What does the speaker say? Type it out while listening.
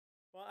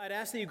I'd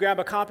ask that you grab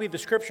a copy of the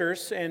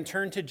Scriptures and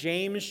turn to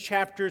James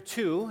chapter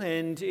 2.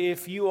 And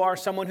if you are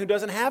someone who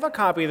doesn't have a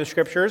copy of the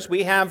Scriptures,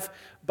 we have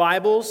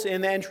Bibles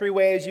in the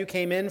entryway as you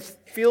came in.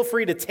 Feel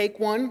free to take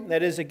one.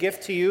 That is a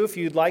gift to you if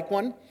you'd like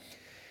one.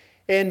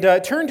 And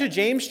turn to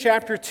James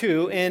chapter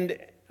 2. And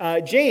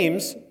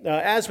James,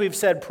 as we've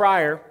said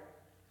prior,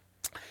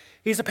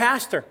 he's a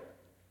pastor.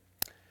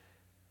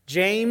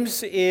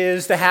 James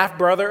is the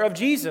half-brother of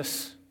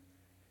Jesus.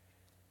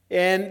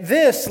 And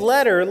this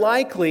letter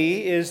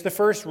likely is the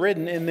first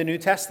written in the New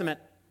Testament.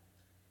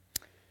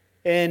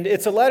 And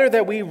it's a letter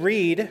that we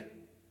read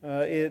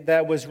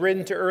that was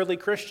written to early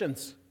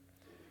Christians.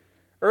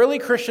 Early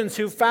Christians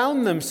who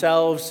found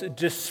themselves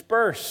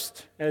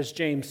dispersed, as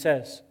James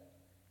says.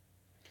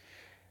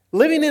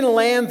 Living in a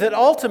land that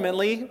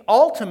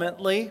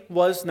ultimately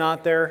was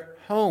not their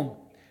home.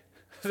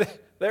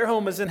 Their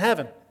home is in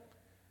heaven.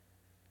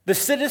 The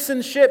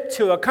citizenship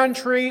to a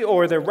country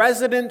or the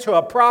resident to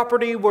a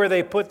property where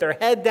they put their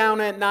head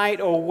down at night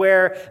or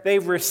where they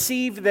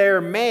receive their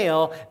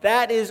mail,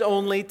 that is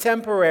only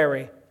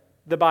temporary,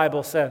 the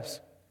Bible says.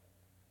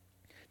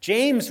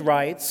 James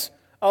writes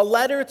a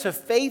letter to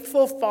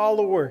faithful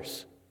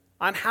followers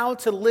on how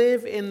to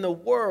live in the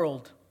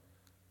world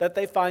that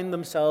they find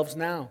themselves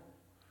now.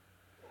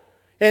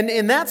 And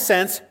in that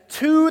sense,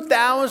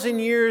 2,000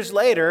 years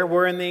later,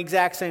 we're in the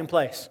exact same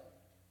place.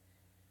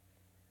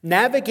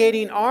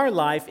 Navigating our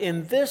life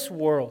in this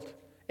world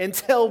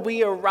until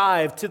we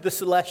arrive to the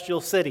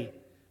celestial city,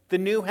 the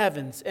new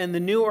heavens and the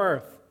new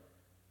earth,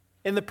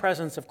 in the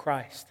presence of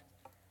Christ.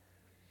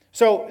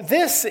 So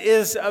this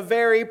is a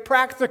very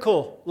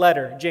practical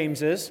letter,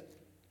 James is.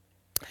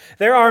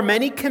 There are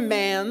many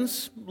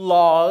commands,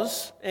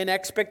 laws, and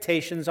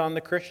expectations on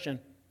the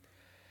Christian.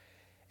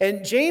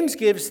 And James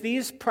gives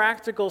these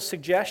practical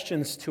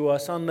suggestions to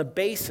us on the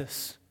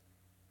basis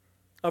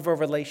of a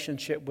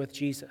relationship with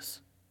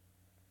Jesus.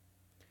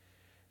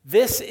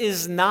 This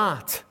is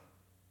not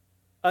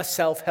a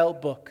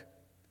self-help book.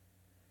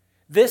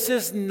 This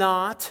is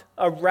not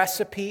a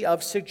recipe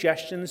of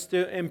suggestions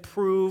to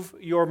improve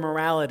your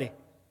morality.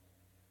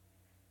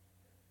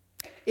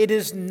 It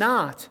is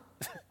not,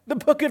 the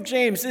book of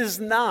James is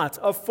not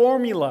a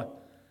formula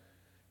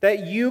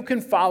that you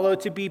can follow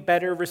to be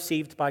better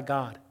received by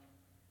God.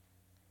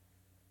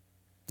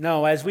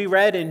 No, as we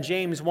read in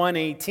James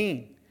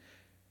 1:18,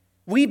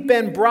 we've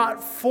been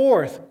brought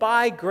forth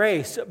by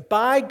grace,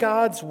 by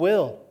God's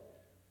will,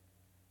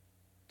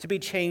 to be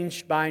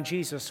changed by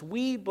Jesus.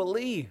 We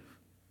believe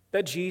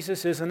that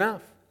Jesus is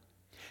enough,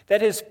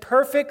 that his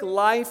perfect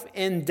life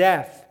and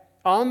death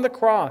on the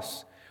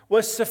cross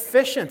was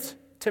sufficient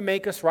to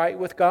make us right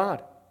with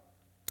God.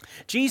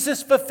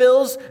 Jesus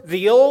fulfills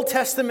the Old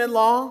Testament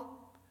law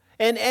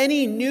and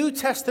any New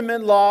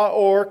Testament law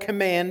or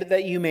command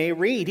that you may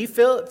read. He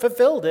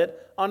fulfilled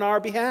it on our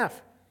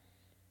behalf.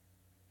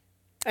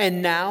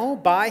 And now,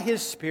 by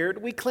his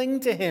Spirit, we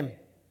cling to him.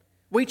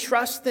 We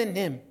trust in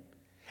him.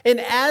 And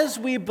as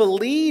we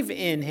believe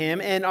in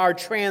him and are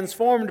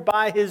transformed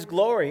by his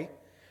glory,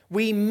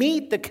 we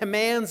meet the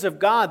commands of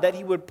God that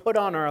he would put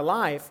on our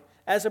life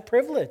as a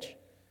privilege.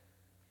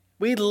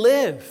 We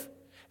live.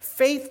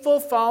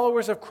 Faithful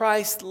followers of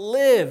Christ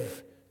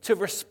live to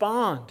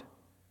respond,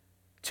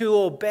 to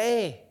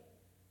obey,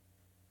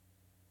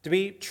 to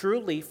be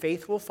truly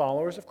faithful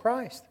followers of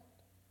Christ.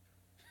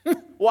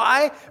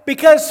 Why?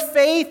 Because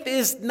faith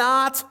is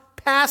not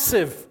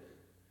passive.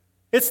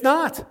 It's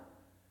not.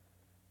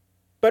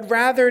 But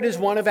rather it is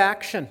one of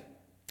action.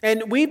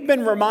 And we've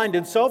been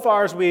reminded, so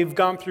far as we've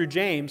gone through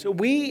James,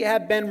 we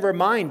have been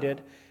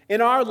reminded in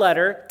our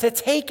letter to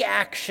take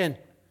action,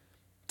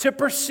 to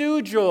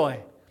pursue joy,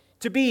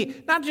 to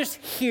be not just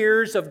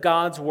hearers of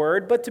God's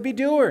word, but to be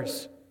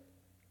doers.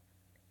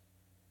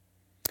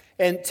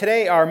 And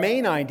today our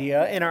main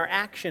idea in our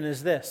action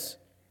is this: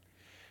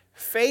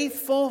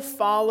 faithful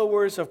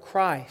followers of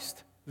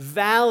Christ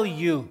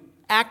value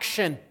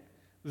action,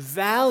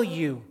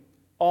 value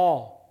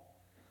all.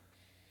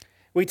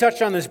 We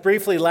touched on this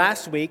briefly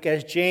last week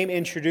as James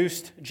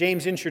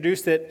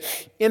introduced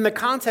it in the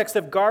context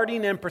of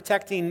guarding and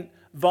protecting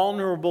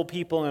vulnerable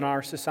people in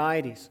our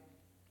societies.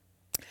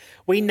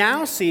 We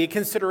now see a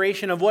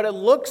consideration of what it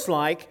looks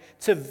like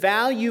to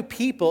value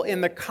people in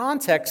the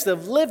context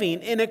of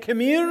living in a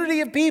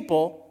community of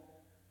people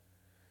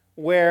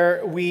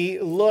where we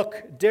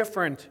look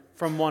different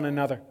from one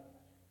another.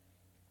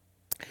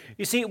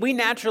 You see, we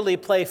naturally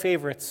play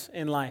favorites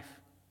in life.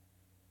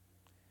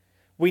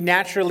 We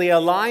naturally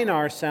align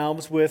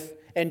ourselves with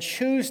and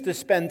choose to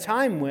spend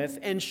time with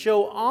and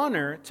show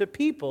honor to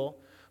people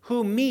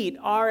who meet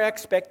our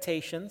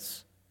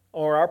expectations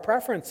or our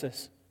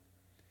preferences.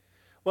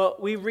 Well,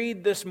 we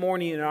read this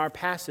morning in our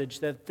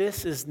passage that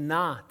this is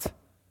not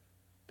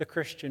the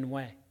Christian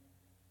way.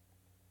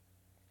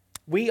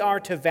 We are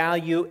to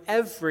value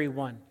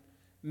everyone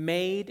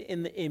made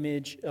in the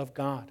image of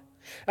God.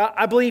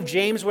 I believe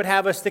James would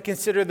have us to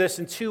consider this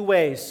in two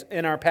ways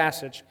in our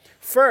passage.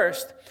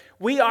 First,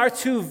 we are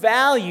to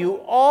value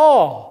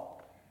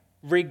all,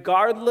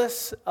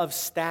 regardless of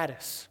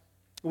status.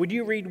 Would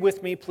you read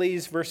with me,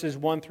 please, verses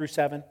 1 through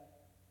 7?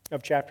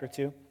 of chapter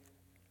 2.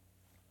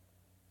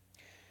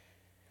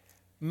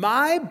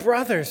 My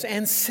brothers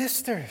and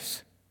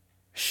sisters,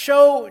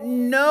 show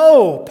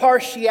no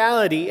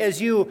partiality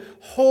as you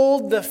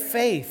hold the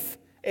faith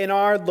in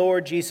our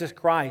Lord Jesus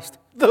Christ,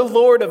 the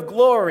Lord of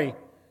glory.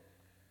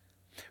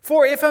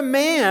 For if a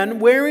man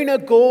wearing a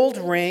gold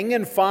ring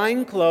and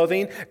fine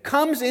clothing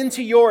comes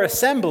into your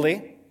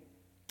assembly,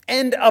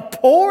 and a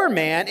poor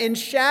man in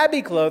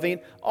shabby clothing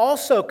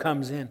also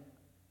comes in,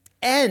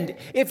 and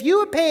if you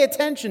would pay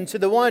attention to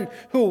the one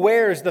who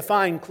wears the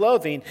fine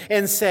clothing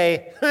and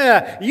say,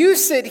 you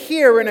sit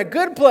here in a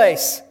good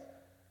place,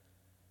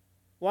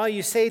 while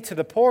you say to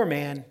the poor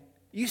man,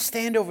 you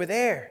stand over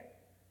there,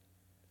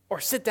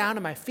 or sit down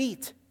at my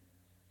feet,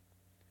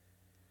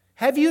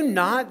 have you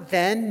not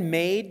then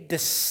made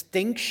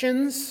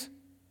distinctions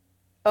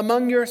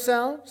among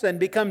yourselves and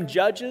become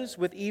judges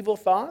with evil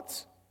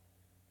thoughts?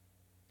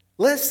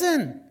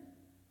 Listen,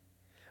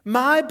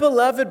 my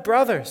beloved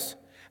brothers,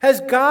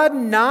 has God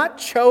not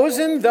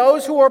chosen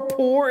those who are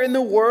poor in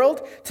the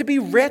world to be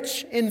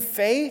rich in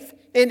faith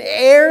and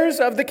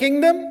heirs of the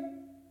kingdom,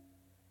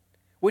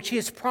 which he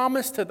has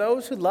promised to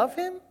those who love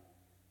him?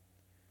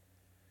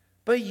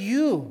 But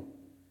you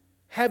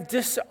have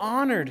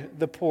dishonored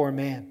the poor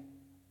man.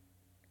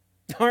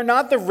 Are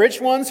not the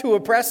rich ones who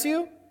oppress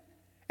you,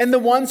 and the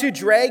ones who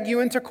drag you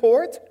into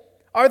court?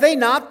 Are they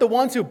not the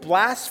ones who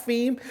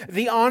blaspheme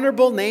the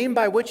honorable name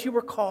by which you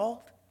were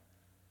called?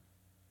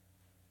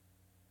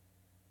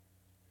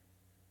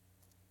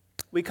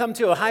 We come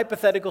to a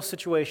hypothetical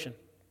situation.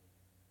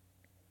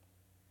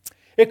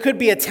 It could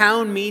be a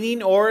town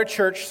meeting or a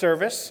church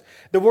service.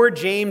 The word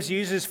James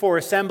uses for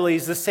assembly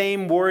is the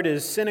same word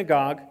as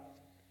synagogue.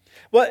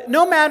 Well,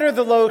 no matter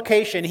the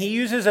location, he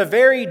uses a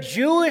very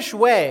Jewish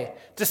way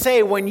to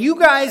say, when you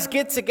guys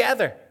get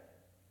together,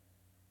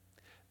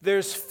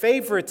 there's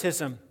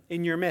favoritism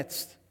in your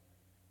midst.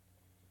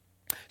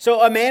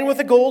 So a man with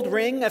a gold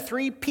ring, a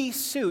 3-piece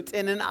suit,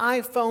 and an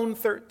iPhone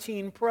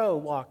 13 Pro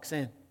walks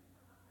in.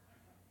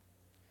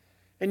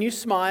 And you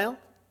smile,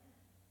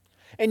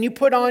 and you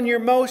put on your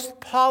most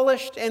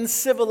polished and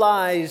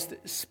civilized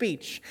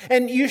speech,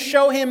 and you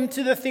show him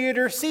to the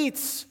theater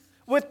seats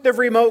with the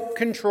remote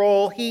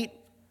control heat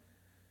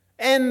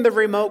and the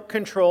remote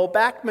control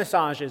back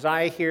massages.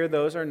 I hear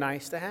those are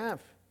nice to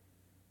have.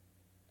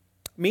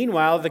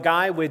 Meanwhile, the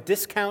guy with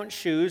discount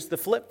shoes, the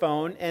flip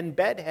phone, and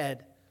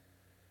bedhead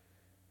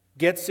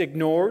gets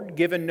ignored,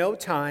 given no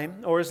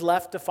time, or is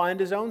left to find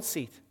his own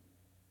seat.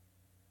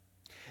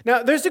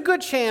 Now, there's a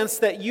good chance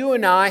that you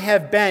and I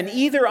have been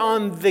either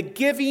on the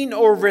giving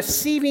or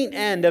receiving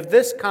end of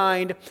this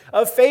kind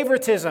of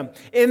favoritism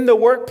in the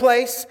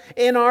workplace,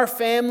 in our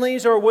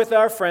families, or with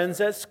our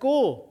friends at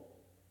school.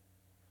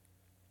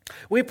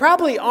 We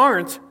probably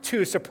aren't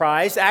too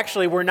surprised,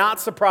 actually we're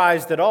not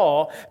surprised at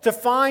all, to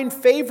find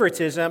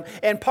favoritism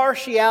and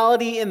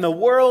partiality in the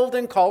world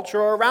and culture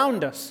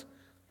around us.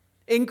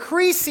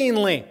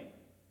 Increasingly,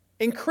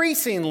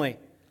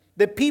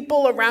 the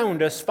people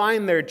around us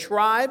find their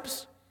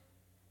tribes,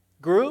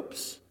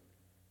 groups,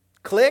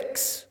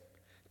 cliques,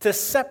 to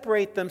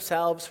separate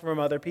themselves from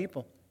other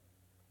people.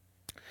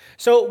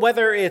 So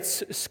whether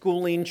it's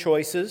schooling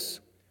choices,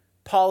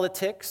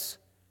 politics,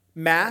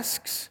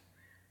 masks,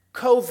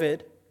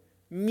 COVID,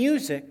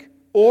 music,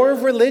 or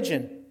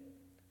religion,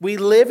 we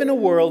live in a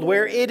world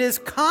where it is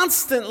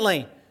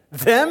constantly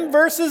them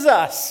versus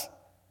us.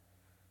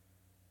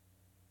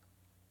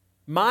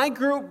 My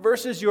group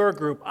versus your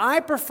group.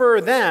 I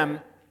prefer them,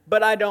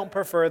 but I don't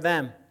prefer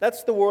them.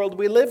 That's the world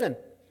we live in.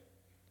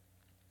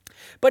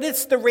 But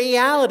it's the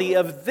reality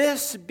of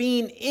this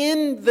being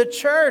in the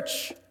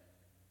church,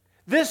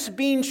 this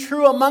being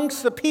true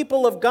amongst the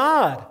people of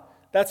God,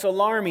 that's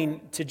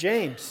alarming to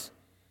James.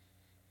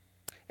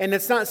 And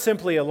it's not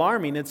simply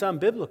alarming, it's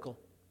unbiblical.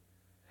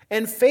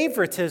 And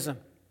favoritism.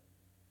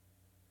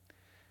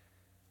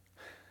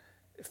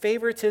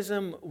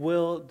 Favoritism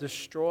will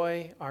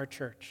destroy our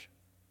church.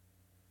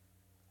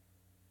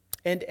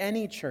 And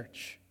any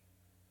church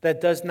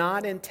that does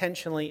not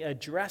intentionally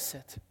address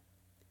it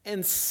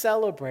and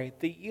celebrate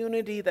the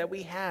unity that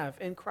we have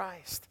in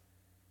Christ.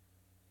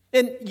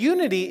 And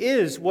unity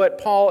is what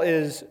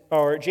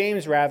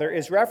James is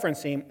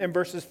referencing in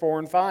verses 4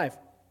 and 5.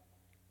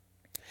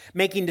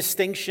 Making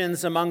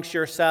distinctions amongst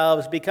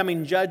yourselves,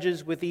 becoming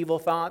judges with evil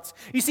thoughts.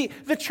 You see,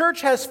 the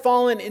church has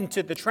fallen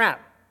into the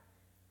trap.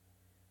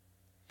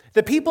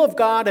 The people of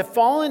God have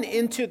fallen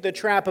into the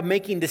trap of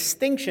making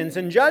distinctions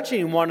and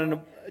judging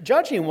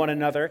one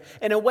another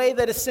in a way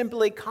that is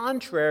simply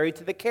contrary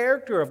to the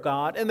character of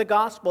God and the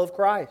gospel of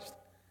Christ.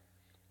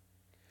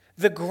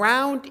 The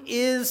ground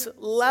is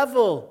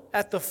level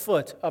at the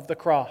foot of the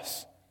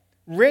cross.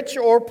 Rich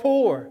or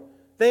poor,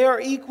 they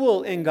are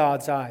equal in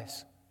God's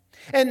eyes.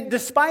 And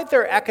despite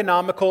their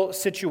economical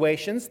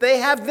situations, they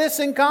have this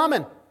in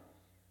common.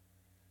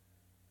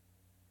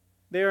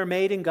 They are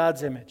made in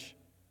God's image.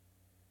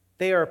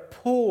 They are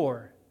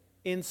poor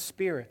in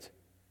spirit.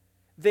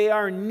 They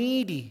are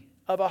needy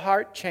of a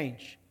heart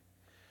change.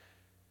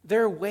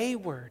 They're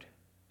wayward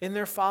in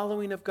their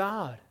following of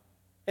God,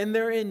 and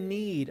they're in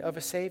need of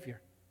a Savior.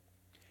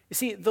 You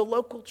see, the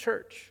local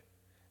church,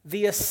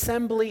 the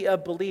assembly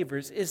of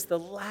believers, is the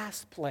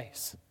last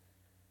place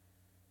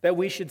that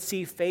we should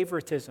see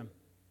favoritism,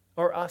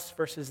 or us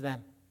versus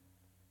them.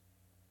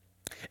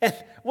 And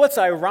what's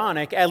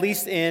ironic, at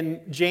least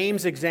in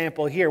James'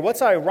 example here,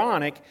 what's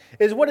ironic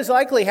is what is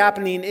likely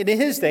happening in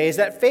his day is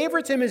that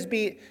favoritism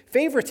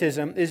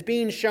is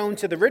being shown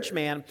to the rich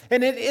man,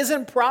 and it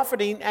isn't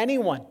profiting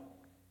anyone.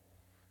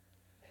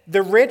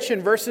 The rich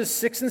in verses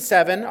 6 and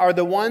 7 are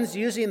the ones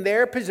using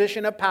their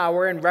position of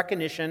power and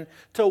recognition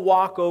to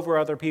walk over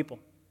other people.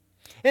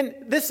 And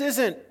this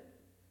isn't,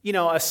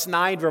 a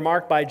snide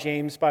remark by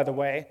James, by the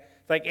way.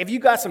 Like, if you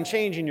got some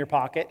change in your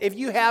pocket, if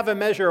you have a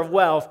measure of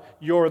wealth,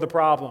 you're the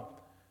problem.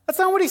 That's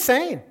not what he's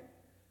saying.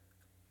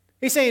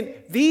 He's saying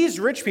these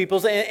rich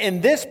people,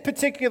 in this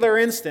particular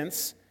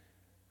instance,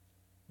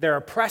 they're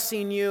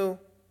oppressing you,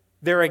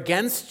 they're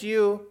against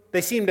you.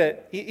 He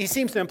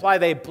seems to imply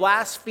they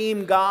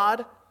blaspheme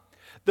God.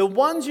 The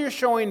ones you're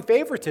showing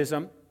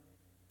favoritism,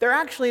 they're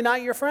actually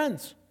not your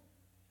friends.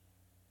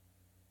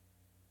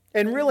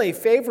 And really,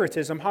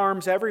 favoritism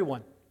harms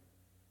everyone.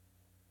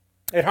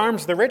 It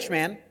harms the rich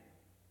man.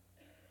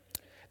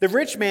 The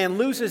rich man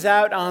loses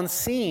out on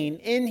seeing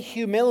in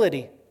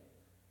humility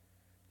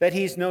that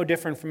he's no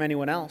different from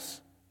anyone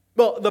else.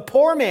 Well, the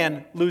poor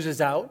man loses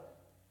out.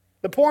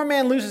 The poor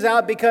man loses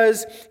out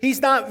because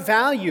he's not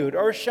valued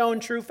or shown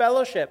true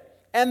fellowship.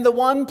 And the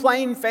one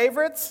playing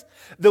favorites,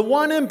 the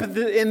one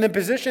in the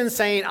position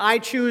saying, I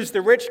choose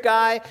the rich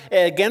guy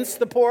against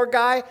the poor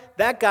guy,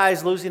 that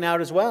guy's losing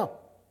out as well.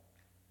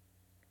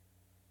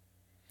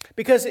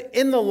 Because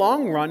in the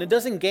long run, it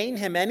doesn't gain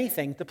him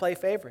anything to play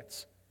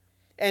favorites.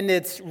 And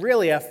it's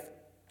really a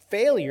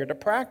failure to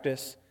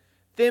practice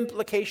the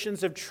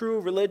implications of true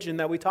religion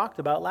that we talked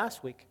about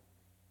last week.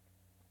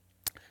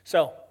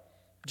 So,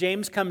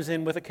 James comes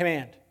in with a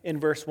command in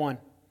verse 1.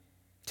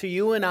 To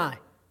you and I,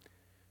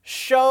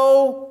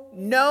 show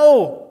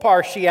no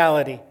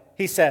partiality,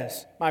 he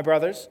says, my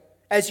brothers,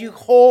 as you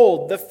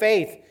hold the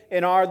faith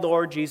in our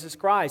Lord Jesus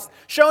Christ.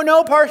 Show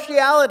no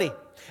partiality.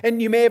 And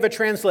you may have a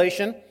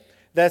translation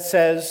that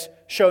says,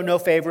 show no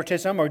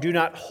favoritism, or do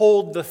not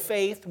hold the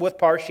faith with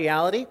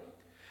partiality.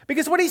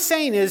 Because what he's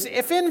saying is,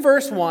 if in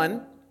verse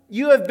 1,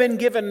 you have been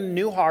given a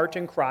new heart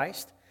in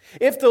Christ,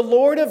 if the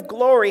Lord of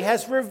glory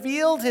has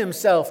revealed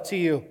himself to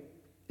you,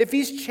 if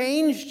he's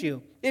changed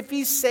you, if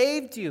he's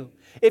saved you,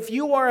 if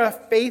you are a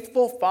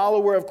faithful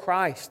follower of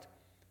Christ,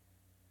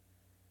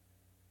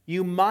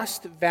 you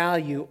must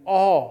value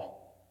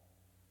all,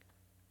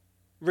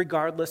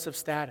 regardless of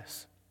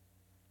status.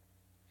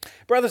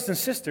 Brothers and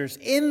sisters,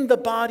 in the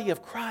body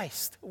of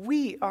Christ,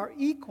 we are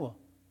equal.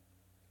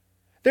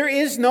 There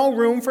is no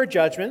room for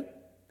judgment.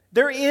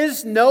 There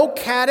is no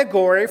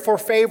category for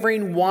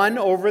favoring one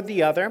over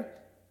the other.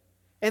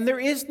 And there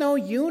is no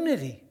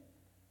unity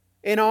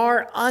in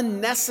our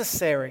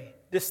unnecessary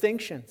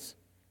distinctions.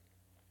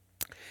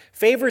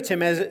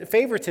 Favoritism,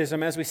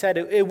 as we said,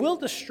 it will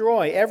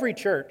destroy every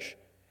church.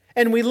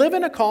 And we live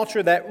in a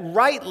culture that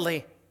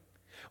rightly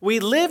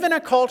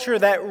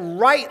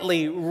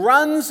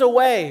runs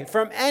away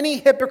from any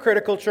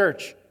hypocritical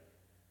church.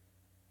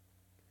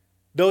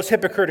 Those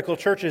hypocritical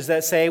churches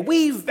that say,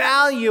 we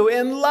value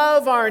and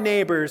love our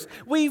neighbors.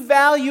 We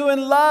value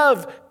and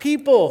love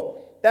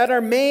people that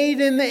are made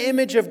in the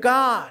image of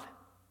God.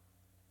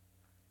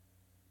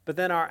 But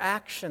then our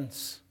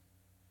actions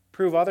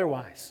prove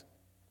otherwise.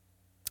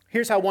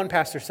 Here's how one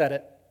pastor said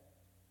it.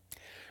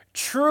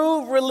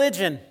 True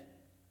religion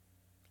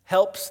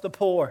helps the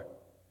poor,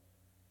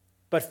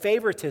 but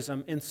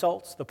favoritism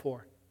insults the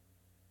poor.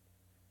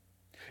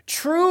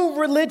 True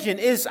religion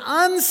is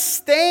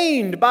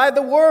unstained by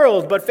the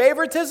world, but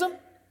favoritism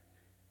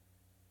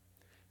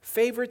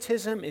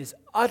is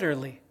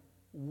utterly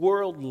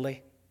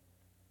worldly.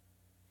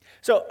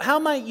 So how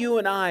might you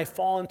and I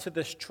fall into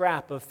this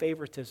trap of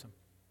favoritism?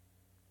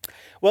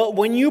 Well,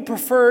 when you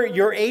prefer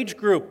your age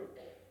group,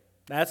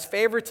 that's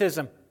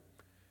favoritism.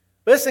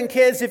 Listen,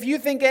 kids, if you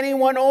think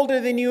anyone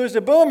older than you is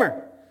a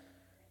boomer,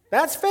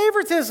 that's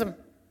favoritism.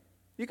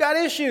 You got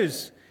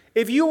issues.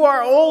 If you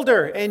are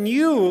older and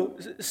you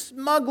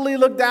smugly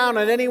look down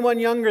on anyone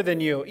younger than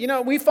you,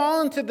 we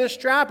fall into this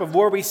trap of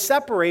where we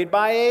separate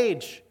by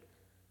age.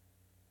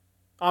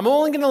 I'm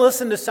only going to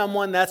listen to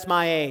someone that's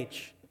my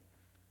age.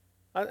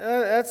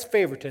 That's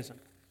favoritism.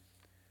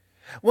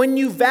 When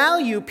you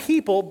value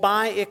people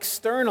by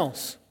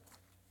externals,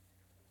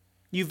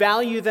 you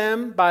value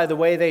them by the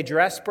way they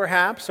dress,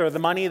 perhaps, or the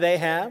money they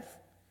have,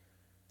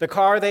 the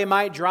car they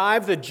might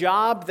drive, the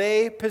job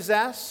they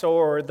possess,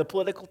 or the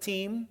political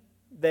team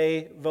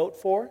they vote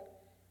for.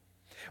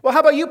 Well, how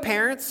about you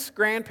parents,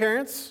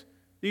 grandparents?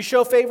 Do you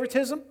show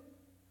favoritism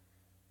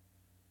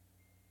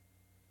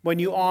when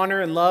you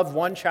honor and love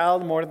one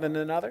child more than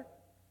another?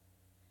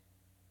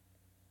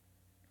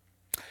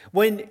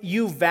 When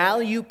you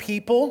value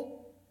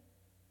people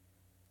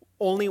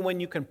only when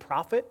you can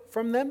profit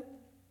from them?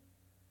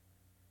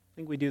 I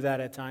think we do that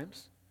at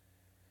times.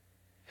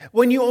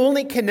 When you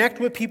only connect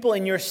with people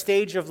in your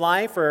stage of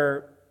life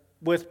or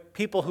with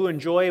people who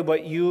enjoy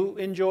what you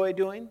enjoy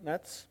doing,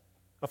 that's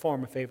a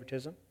form of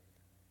favoritism.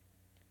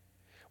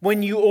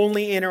 When you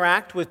only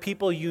interact with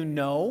people you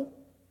know,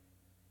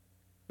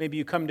 maybe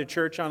you come to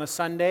church on a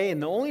Sunday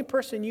and the only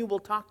person you will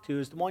talk to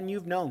is the one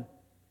you've known.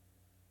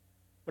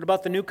 What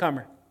about the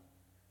newcomer?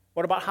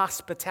 What about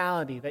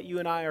hospitality that you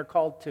and I are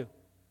called to?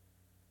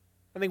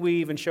 I think we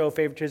even show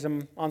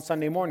favoritism on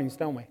Sunday mornings,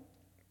 don't we?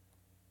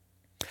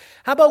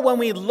 How about when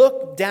we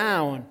look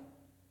down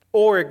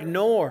or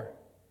ignore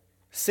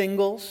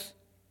singles,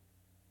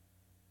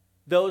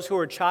 those who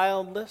are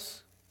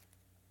childless,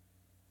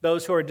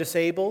 those who are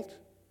disabled?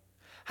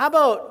 How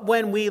about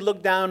when we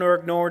look down or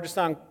ignore just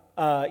on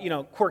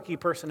quirky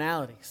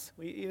personalities?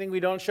 You think we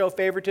don't show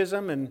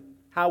favoritism and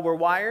how we're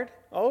wired?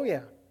 Oh,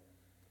 yeah.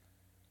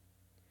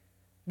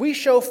 We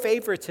show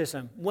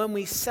favoritism when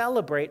we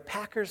celebrate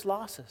Packers'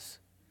 losses.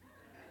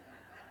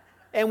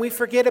 And we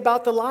forget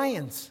about the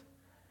Lions.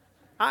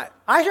 I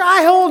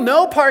hold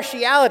no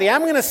partiality.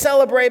 I'm going to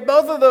celebrate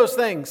both of those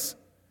things.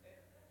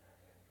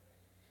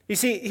 You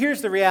see,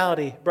 here's the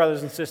reality,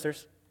 brothers and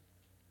sisters.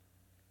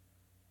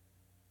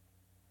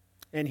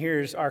 And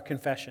here's our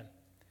confession.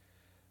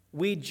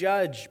 We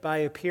judge by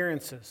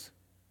appearances.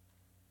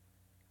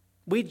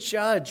 We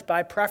judge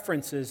by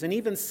preferences and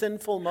even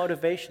sinful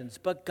motivations.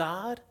 But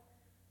God?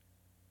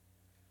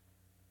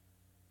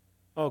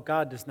 Oh,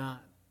 God does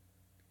not.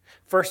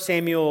 1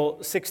 Samuel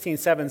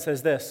 16:7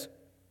 says this,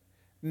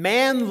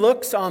 "Man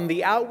looks on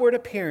the outward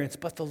appearance,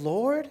 but the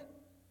Lord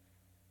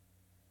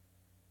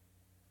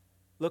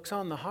looks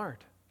on the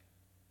heart."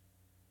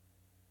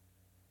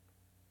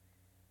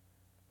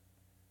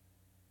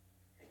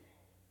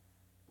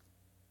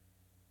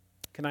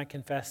 Can I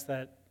confess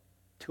that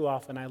too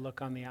often I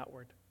look on the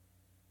outward?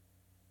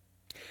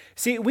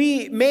 See,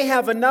 we may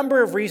have a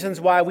number of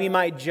reasons why we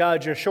might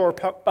judge or show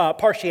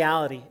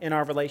partiality in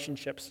our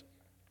relationships.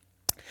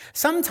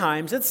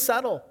 Sometimes it's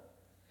subtle.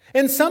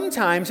 And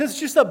sometimes it's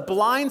just a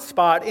blind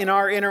spot in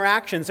our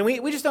interactions, and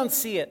we just don't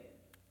see it.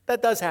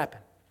 That does happen.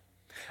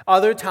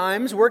 Other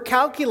times we're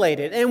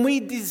calculated, and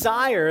we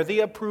desire the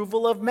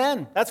approval of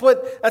men. That's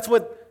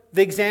what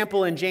the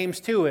example in James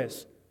 2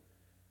 is.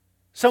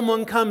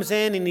 Someone comes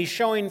in and he's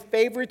showing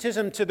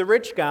favoritism to the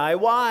rich guy.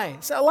 Why?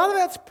 So a lot of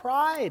that's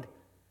pride.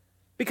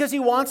 Because he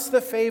wants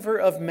the favor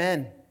of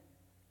men.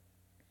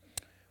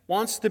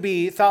 Wants to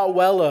be thought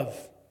well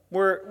of.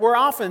 We're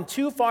often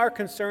too far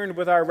concerned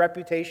with our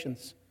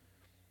reputations.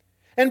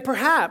 And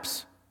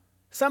perhaps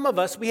some of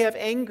us, we have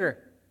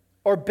anger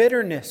or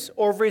bitterness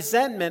or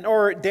resentment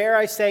or, dare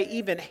I say,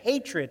 even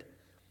hatred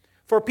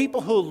for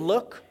people who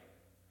look,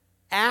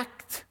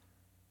 act,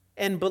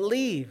 and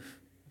believe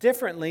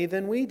differently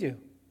than we do.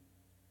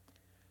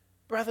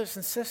 Brothers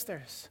and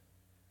sisters,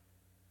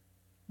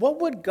 what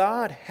would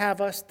God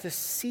have us to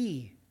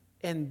see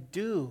and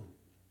do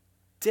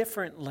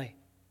differently?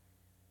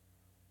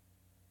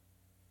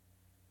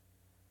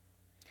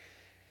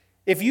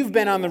 If you've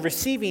been on the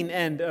receiving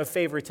end of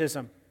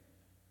favoritism,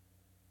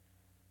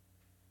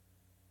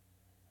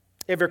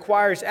 it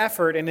requires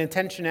effort and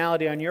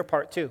intentionality on your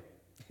part too.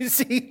 You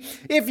see,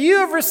 if you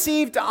have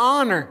received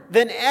honor,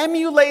 then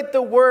emulate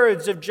the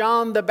words of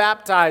John the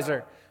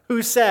Baptizer,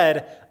 who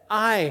said,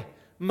 "I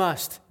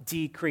must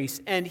decrease,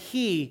 and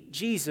he,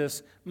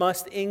 Jesus,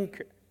 must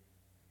increase."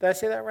 Did I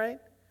say that right?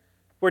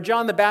 Where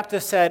John the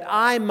Baptist said,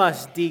 "I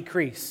must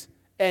decrease,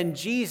 and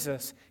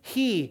Jesus,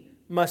 he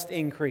must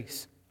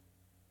increase."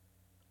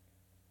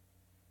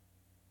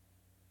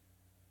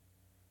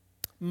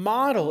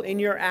 Model in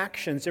your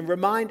actions and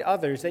remind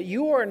others that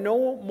you are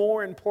no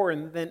more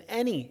important than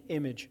any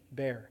image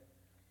bearer.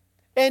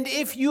 And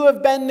if you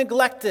have been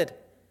neglected,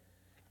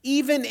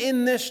 even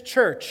in this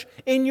church,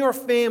 in your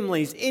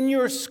families, in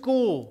your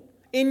school,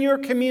 in your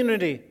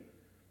community,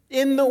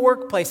 in the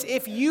workplace,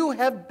 if you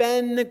have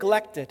been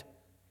neglected,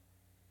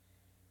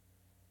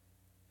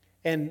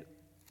 and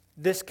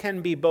this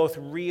can be both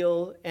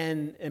real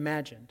and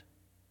imagined,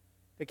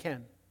 it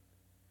can.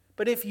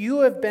 But if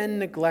you have been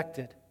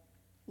neglected,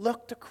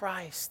 look to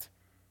Christ.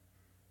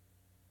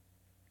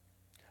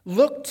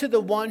 Look to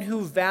the one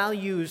who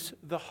values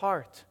the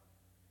heart.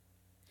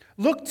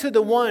 Look to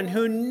the one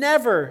who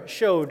never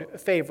showed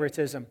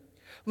favoritism.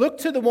 Look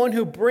to the one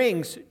who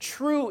brings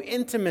true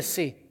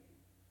intimacy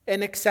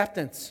and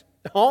acceptance.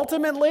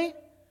 Ultimately,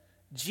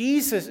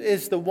 Jesus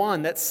is the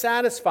one that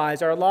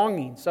satisfies our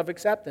longings of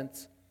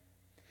acceptance.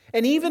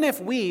 And even if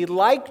we,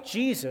 like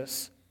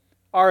Jesus,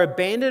 are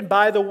abandoned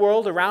by the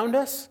world around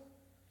us,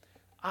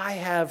 I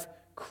have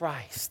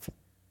Christ.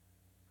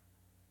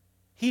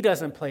 He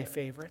doesn't play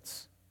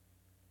favorites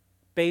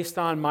based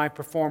on my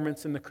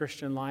performance in the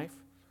Christian life,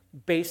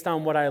 based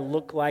on what I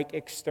look like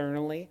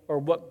externally or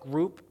what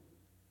group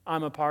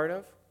I'm a part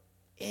of.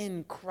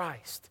 In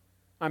Christ,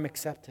 I'm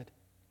accepted.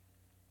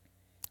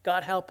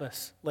 God help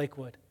us,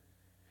 Lakewood,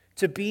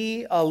 to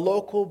be a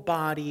local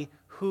body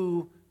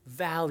who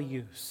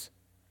values.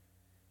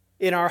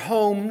 In our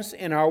homes,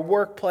 in our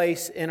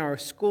workplace, in our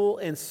school,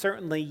 and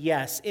certainly,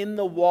 yes, in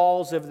the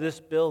walls of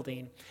this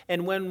building,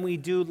 and when we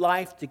do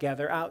life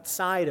together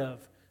outside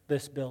of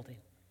this building.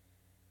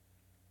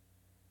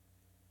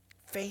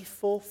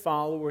 Faithful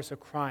followers of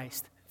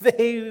Christ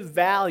They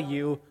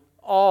value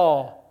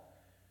all,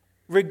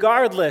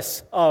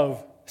 regardless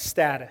of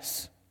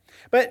status.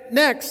 But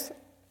next,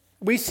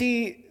 we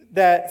see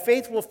that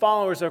faithful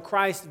followers of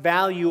Christ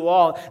value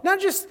all, not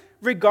just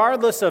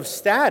regardless of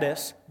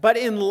status, but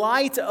in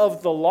light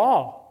of the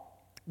law.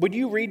 Would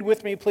you read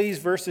with me, please,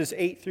 verses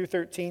 8 through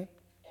 13?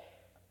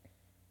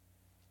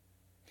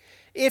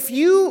 If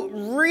you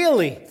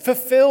really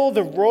fulfill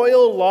the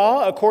royal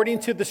law according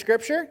to the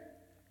Scripture,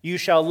 you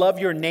shall love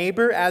your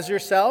neighbor as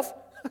yourself,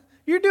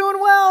 you're doing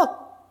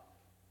well.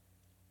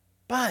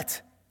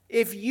 But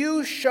if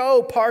you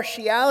show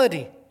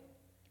partiality,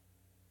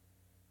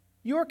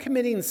 you're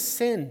committing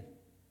sin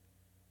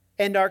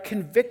and are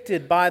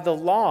convicted by the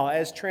law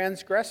as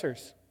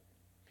transgressors.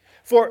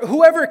 For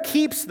whoever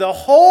keeps the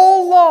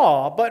whole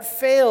law but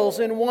fails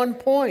in one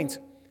point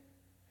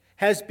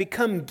has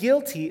become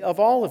guilty of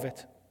all of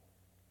it.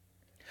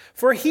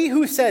 For he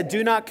who said,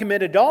 "Do not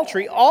commit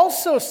adultery,"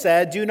 also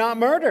said, "Do not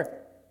murder."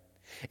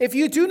 If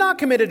you do not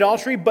commit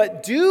adultery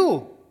but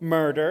do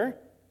murder,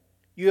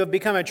 you have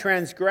become a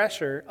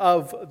transgressor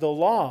of the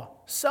law.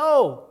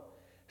 So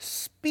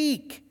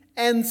speak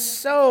and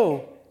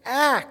so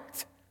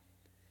act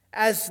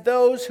as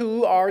those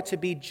who are to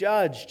be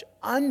judged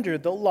under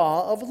the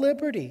law of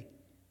liberty.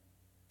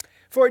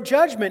 For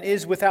judgment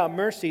is without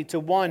mercy to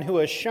one who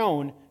has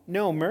shown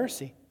no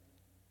mercy.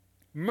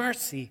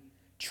 Mercy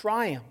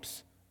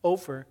triumphs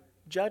over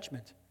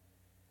judgment.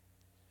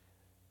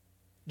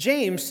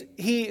 James,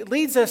 he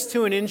leads us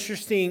to an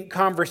interesting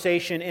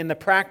conversation in the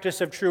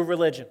practice of true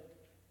religion.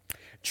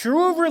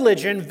 True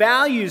religion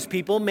values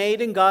people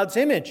made in God's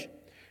image.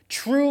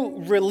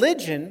 True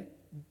religion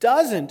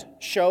doesn't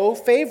show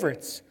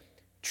favorites.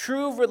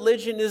 True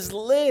religion is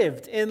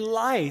lived in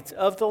light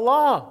of the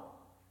law.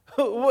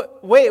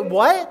 Wait,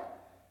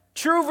 what?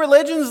 True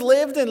religion's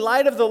lived in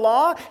light of the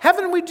law?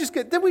 Did we just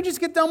get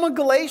done with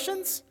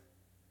Galatians?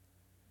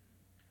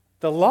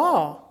 The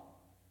law?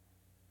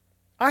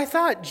 I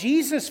thought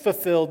Jesus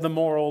fulfilled the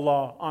moral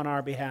law on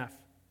our behalf.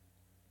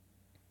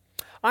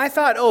 I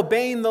thought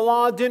obeying the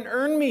law didn't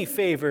earn me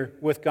favor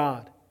with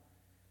God.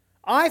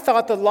 I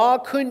thought the law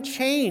couldn't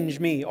change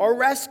me or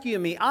rescue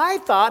me. I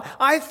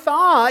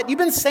thought, you've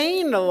been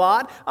saying it a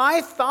lot,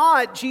 I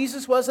thought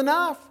Jesus was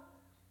enough.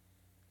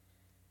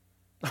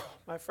 Oh,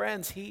 my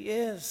friends, He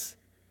is.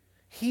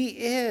 He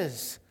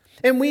is.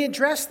 And we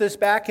addressed this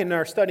back in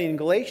our study in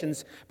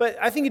Galatians, but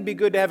I think it'd be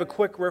good to have a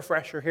quick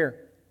refresher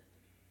here.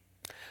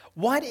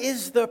 What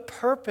is the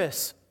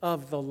purpose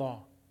of the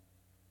law?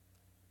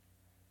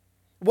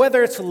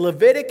 Whether it's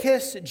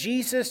Leviticus,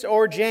 Jesus,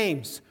 or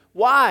James,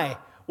 why?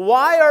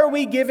 Why are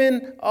we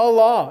given a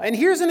law? And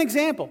here's an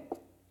example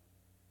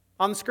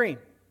on the screen.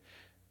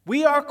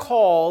 We are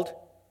called,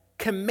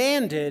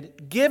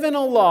 commanded, given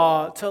a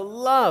law to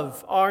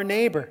love our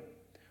neighbor.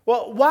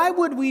 Well, why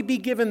would we be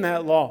given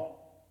that law?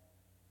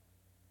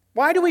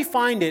 Why do we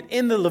find it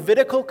in the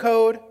Levitical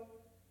code,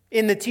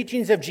 in the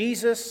teachings of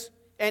Jesus,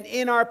 and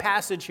in our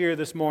passage here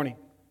this morning?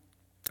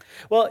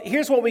 Well,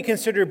 here's what we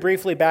considered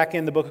briefly back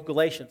in the book of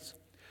Galatians.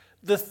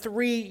 The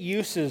three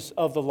uses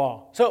of the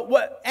law. So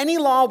any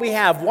law we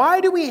have,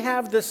 why do we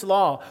have this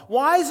law?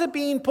 Why is it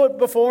being put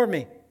before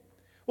me?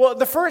 Well,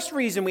 the first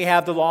reason we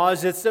have the law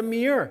is it's a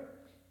mirror.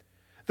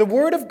 The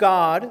Word of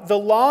God, the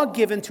law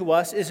given to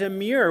us, is a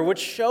mirror which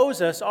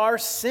shows us our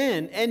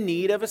sin and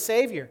need of a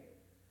Savior.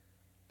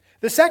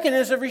 The second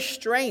is a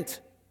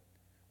restraint.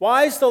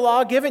 Why is the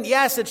law given?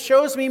 Yes, it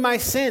shows me my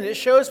sin. It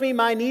shows me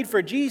my need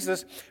for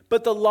Jesus,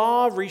 but the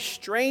law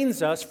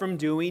restrains us from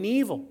doing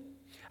evil.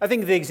 I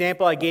think the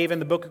example I gave in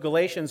the book of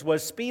Galatians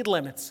was speed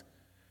limits.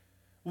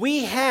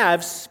 We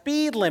have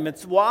speed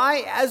limits.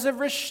 Why? As a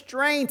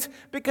restraint,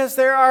 because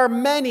there are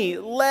many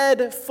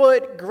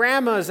lead-foot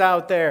grandmas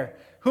out there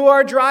who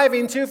are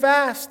driving too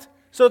fast.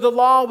 So the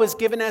law was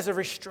given as a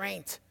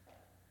restraint.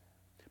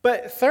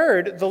 But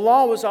third, the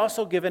law was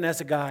also given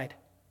as a guide.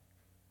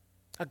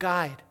 A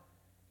guide.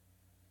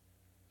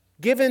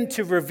 Given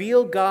to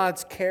reveal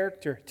God's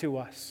character to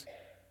us.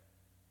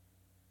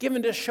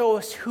 Given to show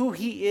us who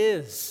He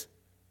is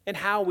and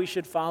how we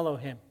should follow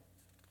Him.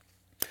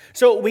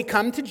 So we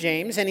come to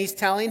James, and he's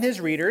telling his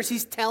readers,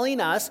 he's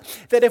telling us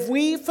that if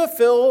we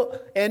fulfill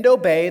and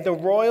obey the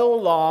royal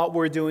law,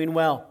 we're doing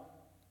well.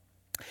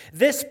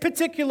 This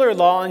particular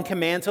law and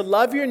command to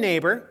love your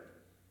neighbor,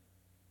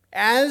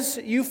 as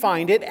you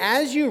find it,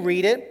 as you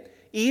read it,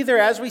 either,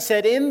 as we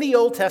said, in the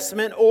Old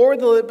Testament or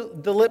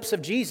the lips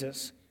of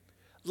Jesus,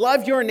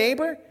 love your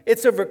neighbor,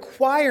 it's a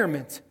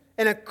requirement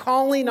and a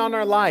calling on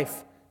our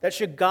life that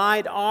should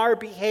guide our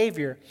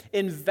behavior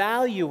in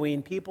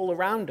valuing people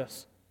around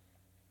us.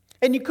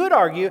 And you could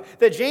argue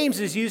that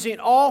James is using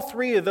all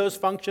three of those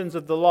functions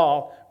of the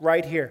law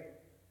right here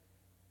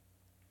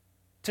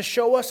to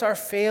show us our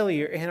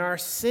failure and our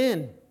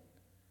sin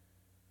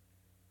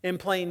in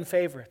playing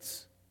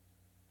favorites,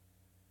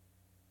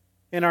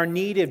 and our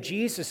need of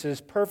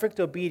Jesus' perfect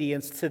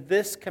obedience to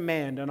this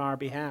command on our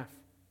behalf.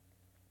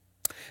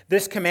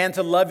 This command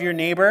to love your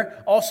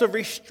neighbor also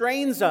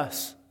restrains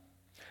us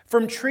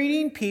from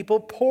treating people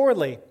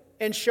poorly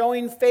and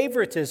showing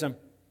favoritism.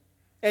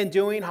 and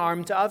doing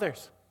harm to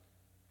others.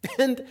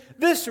 And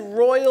this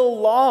royal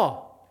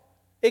law,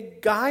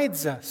 it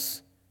guides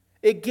us.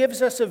 It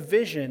gives us a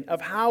vision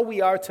of how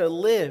we are to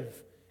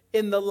live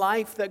in the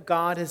life that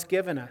God has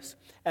given us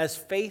as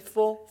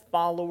faithful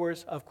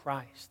followers of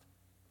Christ.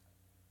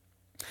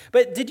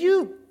 But did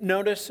you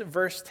notice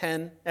verse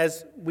 10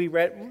 as we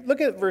read?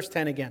 Look at verse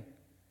 10 again.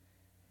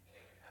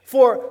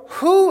 For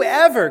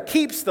whoever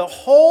keeps the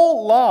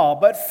whole law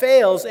but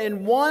fails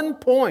in one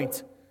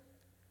point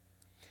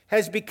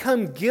has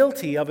become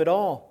guilty of it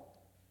all.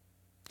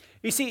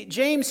 You see,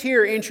 James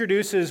here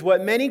introduces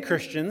what many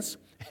Christians,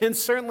 and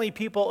certainly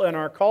people in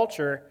our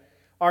culture,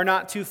 are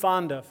not too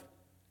fond of: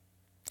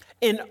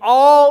 an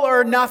all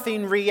or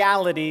nothing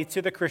reality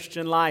to the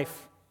Christian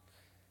life.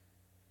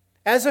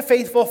 As a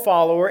faithful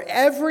follower,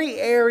 every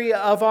area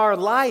of our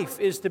life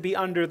is to be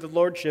under the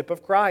lordship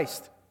of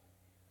Christ.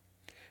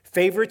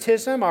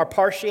 Favoritism, our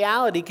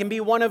partiality, can be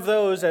one of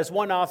those, as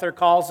one author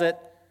calls it,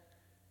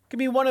 can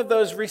be one of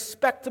those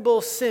respectable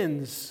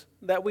sins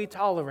that we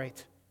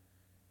tolerate.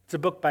 It's a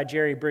book by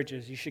Jerry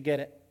Bridges. You should get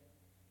it.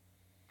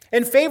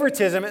 And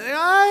favoritism,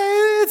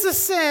 it's a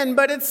sin,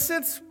 but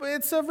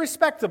it's a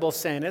respectable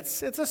sin.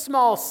 It's a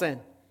small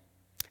sin.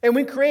 And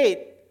we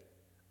create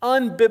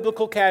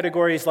unbiblical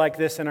categories like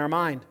this in our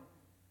mind.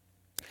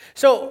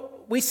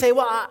 So we say,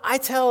 well, I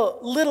tell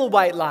little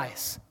white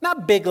lies,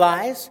 not big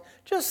lies,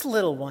 just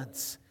little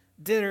ones.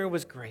 Dinner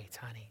was great,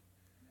 honey.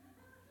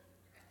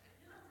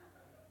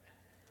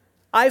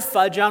 I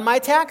fudge on my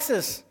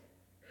taxes.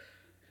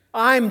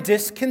 I'm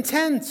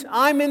discontent.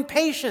 I'm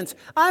impatient.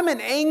 I'm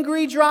an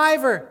angry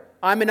driver.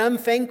 I'm an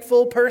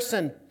unthankful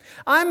person.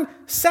 I'm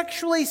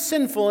sexually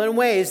sinful in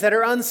ways that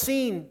are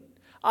unseen.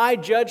 I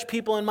judge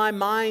people in my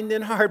mind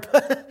and heart,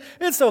 but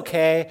it's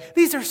okay.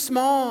 These are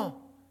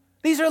small.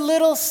 These are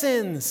little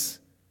sins.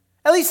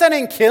 At least I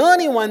didn't kill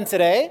anyone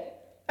today.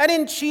 I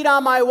didn't cheat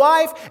on my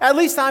wife. At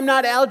least I'm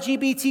not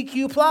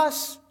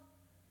LGBTQ+.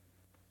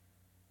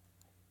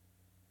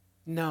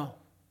 No.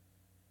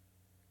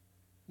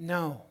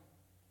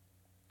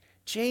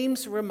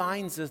 James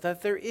reminds us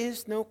that there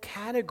is no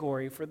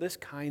category for this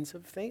kind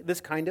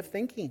of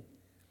thinking.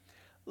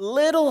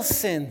 Little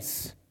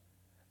sins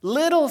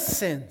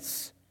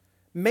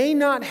may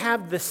not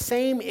have the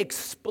same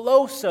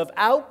explosive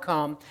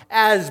outcome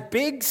as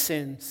big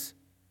sins,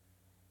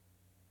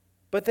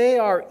 but they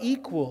are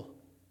equal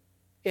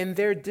in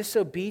their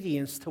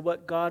disobedience to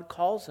what God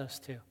calls us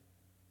to.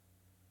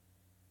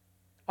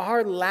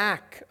 Our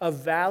lack of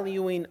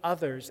valuing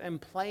others and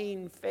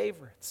playing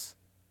favorites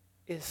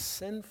is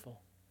sinful.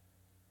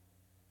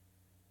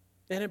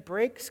 And it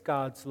breaks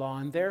God's law,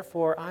 and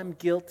therefore I'm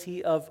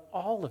guilty of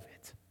all of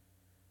it.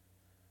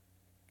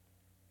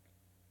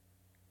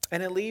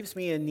 And it leaves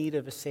me in need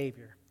of a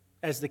Savior,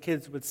 as the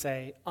kids would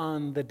say,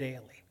 on the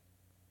daily.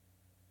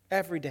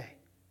 Every day.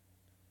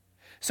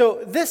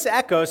 So this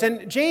echoes,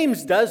 and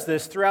James does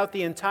this throughout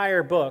the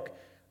entire book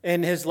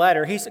in his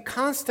letter. He's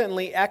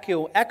constantly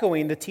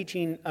echoing the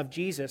teaching of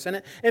Jesus.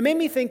 And it made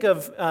me think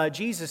of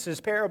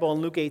Jesus' parable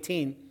in Luke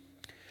 18,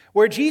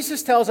 where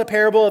Jesus tells a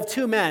parable of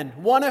two men,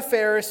 one a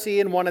Pharisee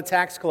and one a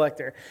tax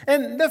collector.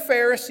 And the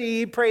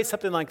Pharisee prays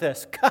something like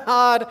this: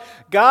 God,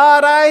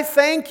 I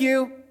thank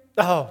you.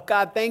 Oh,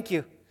 God, thank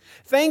you.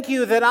 Thank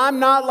you that I'm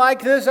not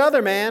like this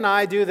other man.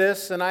 I do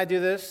this, and I do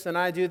this, and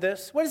I do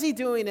this. What is he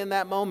doing in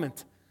that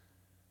moment?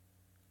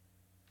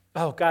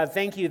 Oh, God,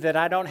 thank you that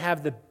I don't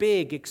have the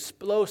big,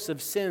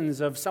 explosive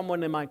sins of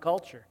someone in my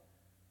culture,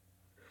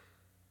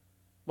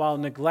 while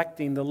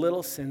neglecting the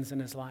little sins in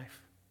his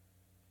life.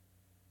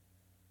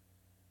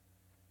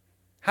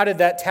 How did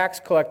that tax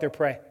collector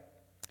pray?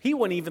 He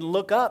wouldn't even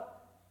look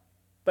up,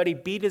 but he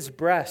beat his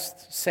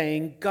breast,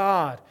 saying,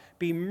 God,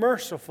 be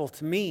merciful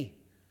to me,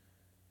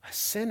 a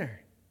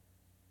sinner.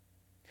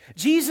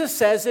 Jesus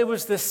says it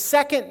was the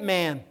second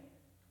man.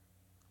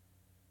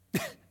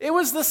 It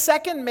was the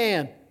second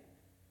man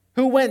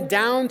who went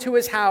down to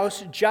his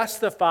house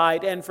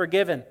justified and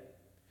forgiven.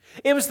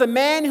 It was the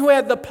man who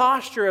had the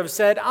posture of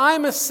said,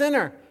 I'm a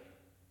sinner.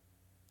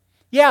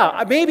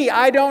 Yeah, maybe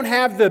I don't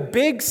have the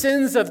big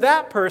sins of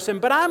that person,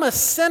 but I'm a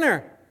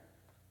sinner.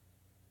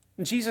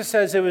 And Jesus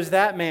says it was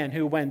that man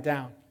who went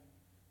down,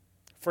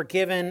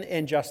 forgiven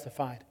and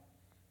justified.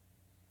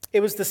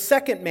 It was the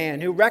second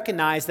man who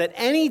recognized that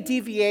any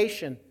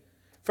deviation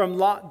from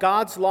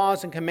God's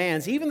laws and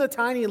commands, even the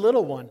tiny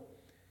little one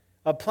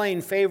of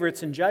playing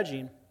favorites and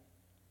judging,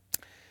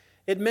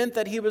 it meant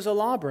that he was a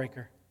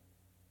lawbreaker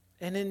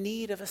and in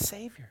need of a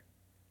Savior.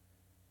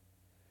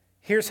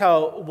 Here's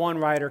how one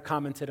writer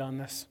commented on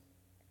this.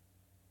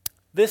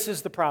 This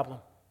is the problem.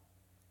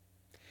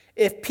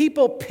 If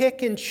people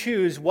pick and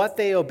choose what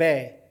they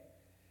obey,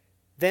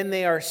 then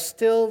they are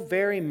still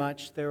very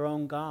much their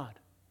own God.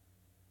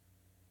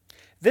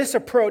 This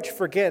approach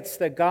forgets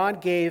that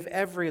God gave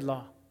every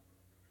law.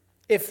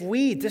 If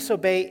we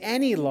disobey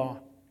any law,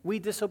 we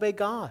disobey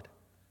God.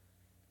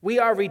 We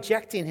are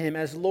rejecting Him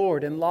as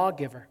Lord and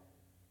lawgiver.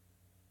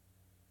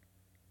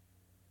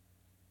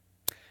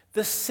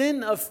 The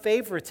sin of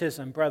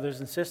favoritism, brothers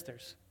and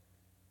sisters,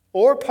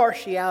 or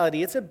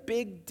partiality. It's a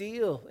big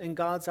deal in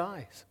God's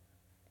eyes.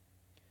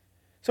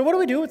 So what do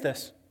we do with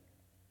this?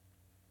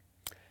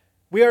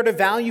 We are to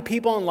value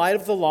people in light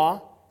of the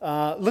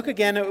law. Look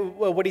again at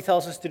what he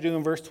tells us to do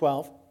in verse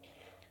 12.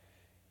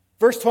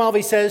 Verse 12,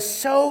 he says,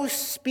 "So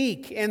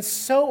speak and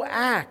so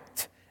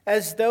act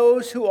as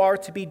those who are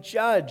to be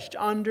judged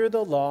under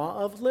the law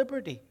of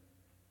liberty."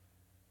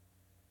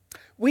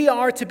 We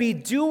are to be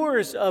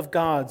doers of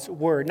God's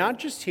word, not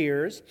just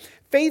hearers.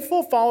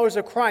 Faithful followers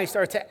of Christ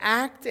are to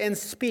act and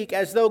speak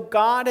as though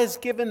God has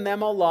given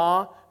them a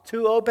law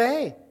to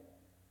obey,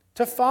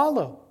 to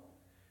follow.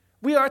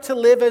 We are to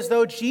live as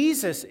though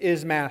Jesus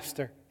is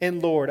Master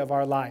and Lord of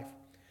our life.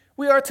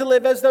 We are to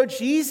live as though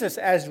Jesus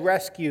has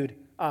rescued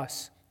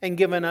us and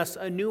given us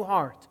a new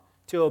heart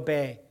to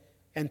obey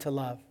and to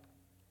love.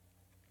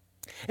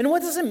 And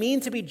what does it mean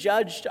to be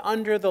judged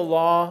under the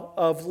law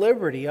of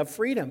liberty, of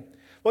freedom?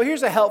 Well,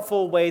 here's a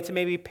helpful way to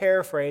maybe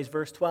paraphrase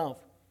verse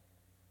 12.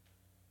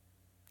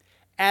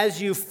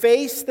 As you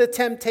face the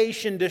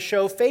temptation to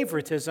show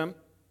favoritism,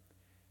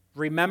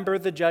 remember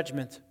the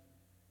judgment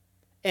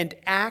and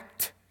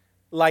act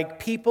like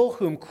people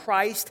whom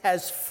Christ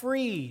has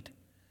freed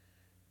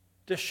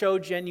to show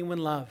genuine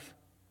love.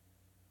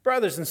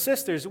 Brothers and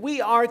sisters,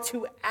 we are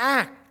to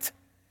act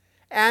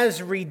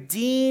as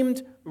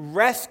redeemed,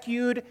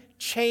 rescued,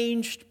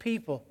 changed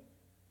people.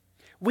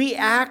 We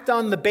act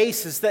on the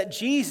basis that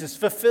Jesus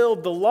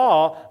fulfilled the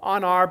law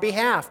on our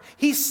behalf.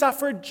 He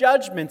suffered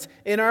judgment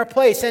in our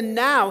place, and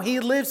now He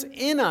lives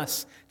in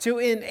us to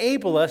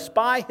enable us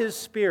by His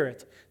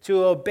Spirit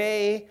to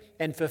obey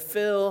and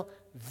fulfill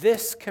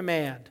this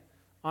command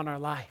on our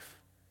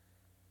life.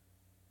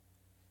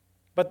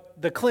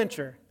 But the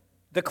clincher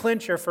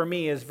for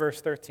me is verse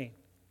 13.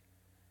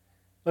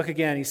 Look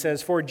again, he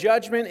says, "For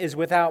judgment is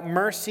without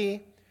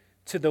mercy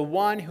to the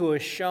one who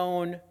has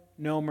shown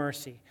no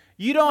mercy."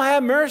 You don't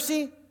have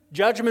mercy,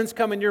 judgment's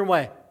coming your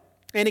way.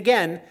 And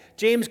again,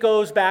 James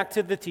goes back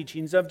to the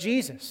teachings of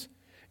Jesus.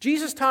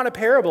 Jesus taught a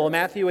parable in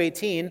Matthew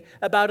 18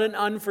 about an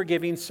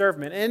unforgiving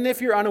servant. And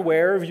if you're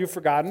unaware, or you've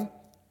forgotten,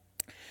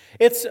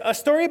 it's a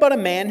story about a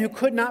man who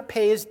could not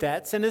pay his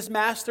debts, and his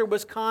master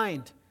was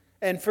kind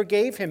and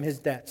forgave him his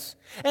debts.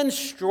 And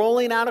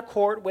strolling out of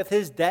court with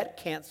his debt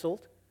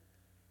canceled,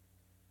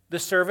 the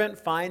servant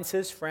finds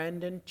his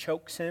friend and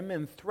chokes him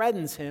and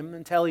threatens him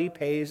until he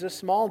pays a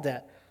small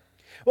debt.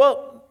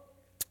 Well,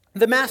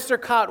 the master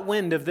caught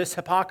wind of this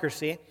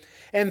hypocrisy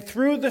and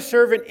threw the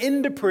servant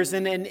into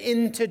prison and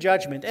into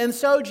judgment. And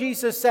so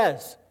Jesus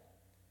says,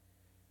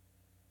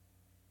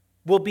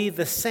 will be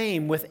the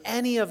same with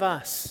any of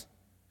us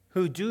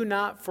who do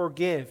not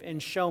forgive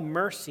and show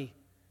mercy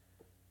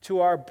to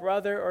our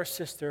brother or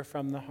sister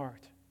from the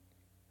heart.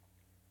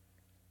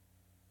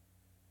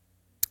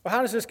 Well,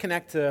 how does this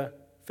connect to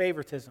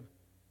favoritism?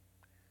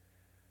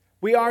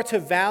 We are to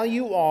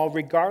value all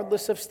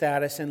regardless of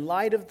status in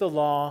light of the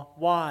law.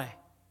 Why?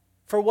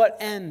 For what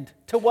end?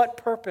 To what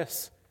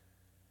purpose?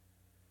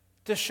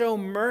 To show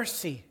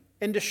mercy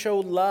and to show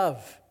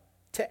love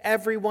to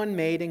everyone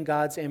made in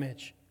God's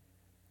image.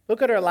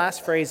 Look at our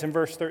last phrase in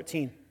verse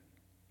 13.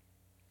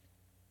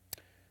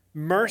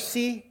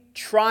 Mercy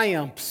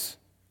triumphs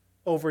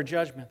over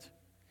judgment.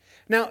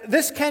 Now,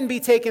 this can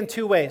be taken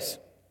two ways.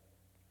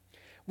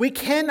 We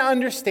can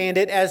understand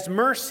it as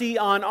mercy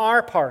on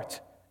our part.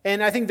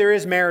 And I think there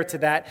is merit to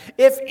that.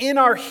 If in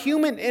our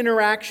human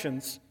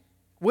interactions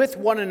with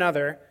one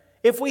another,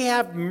 if we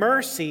have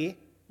mercy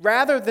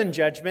rather than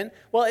judgment,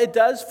 well, it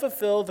does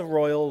fulfill the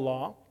royal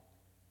law.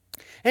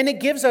 And it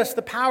gives us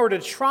the power to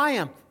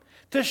triumph,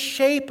 to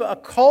shape a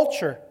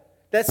culture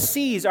that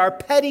sees our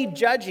petty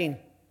judging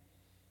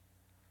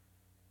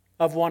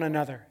of one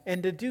another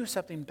and to do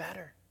something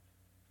better.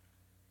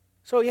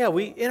 So yeah,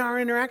 we in our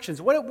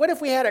interactions, what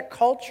if we had a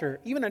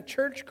culture, even a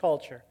church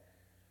culture,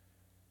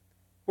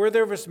 where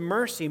there was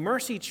mercy.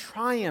 Mercy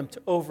triumphed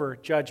over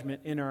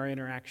judgment in our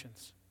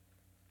interactions.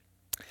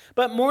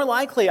 But more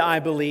likely, I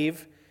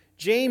believe,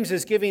 James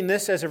is giving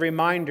this as a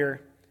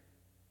reminder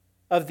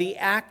of the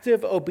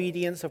active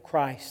obedience of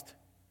Christ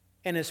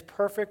and His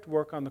perfect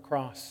work on the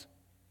cross.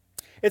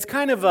 It's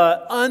kind of an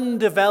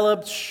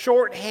undeveloped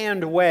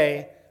shorthand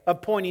way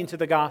of pointing to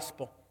the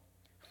gospel.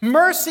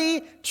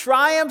 Mercy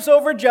triumphs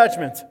over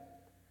judgment.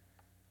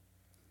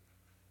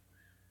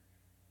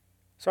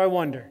 So I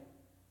wonder,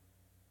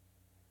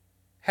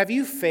 have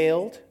you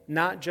failed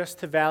not just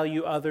to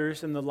value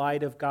others in the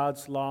light of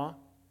God's law,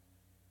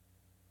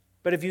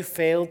 but have you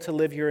failed to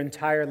live your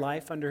entire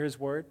life under His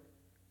word?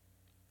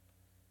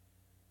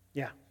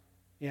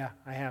 Yeah,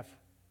 I have.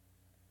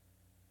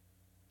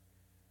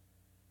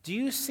 Do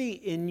you see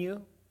in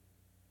you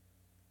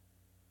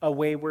a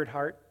wayward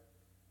heart?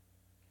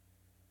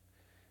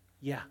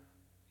 Yeah,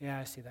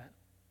 I see that.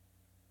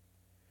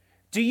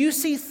 Do you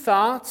see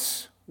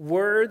thoughts,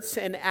 words,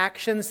 and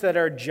actions that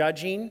are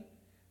judging,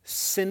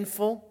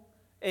 sinful,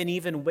 and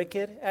even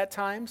wicked at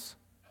times?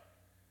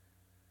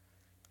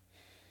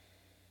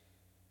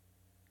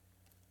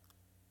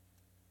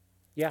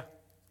 Yeah,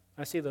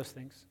 I see those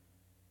things.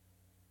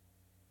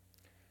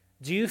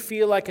 Do you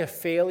feel like a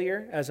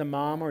failure as a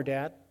mom or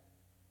dad?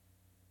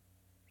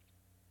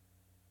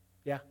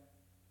 Yeah.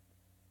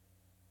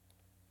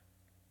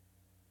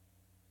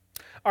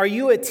 Are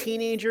you a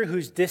teenager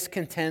who's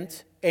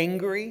discontent,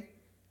 angry,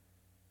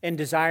 and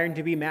desiring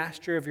to be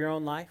master of your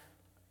own life?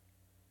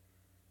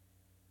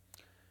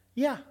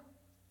 Yeah,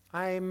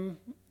 I'm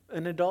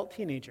an adult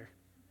teenager.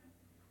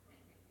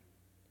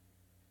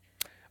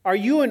 Are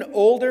you an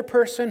older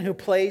person who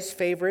plays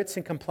favorites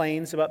and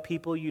complains about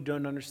people you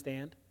don't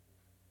understand?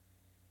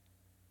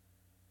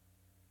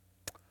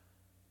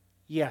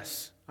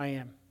 Yes, I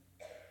am.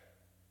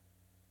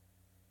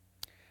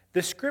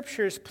 The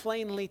scriptures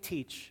plainly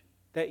teach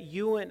that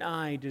you and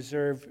I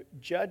deserve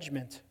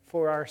judgment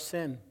for our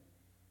sin.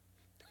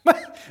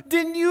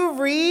 Didn't you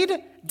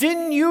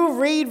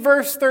read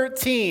verse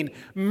 13?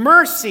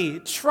 Mercy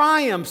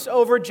triumphs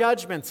over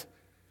judgment.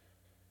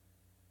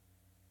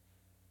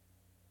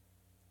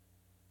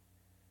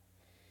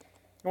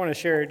 I want to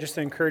share just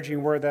an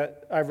encouraging word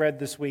that I read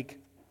this week.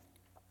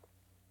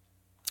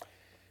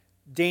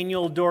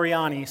 Daniel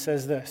Doriani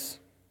says this: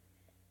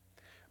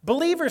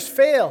 believers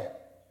fail,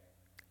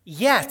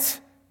 yet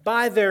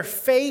by their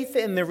faith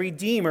in the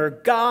Redeemer,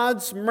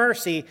 God's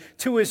mercy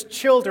to his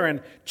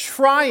children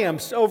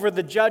triumphs over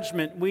the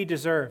judgment we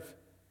deserve.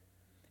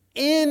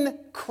 In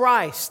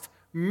Christ,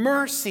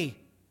 mercy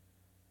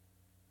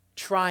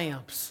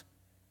triumphs.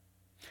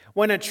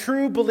 When a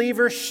true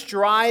believer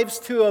strives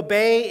to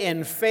obey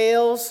and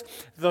fails,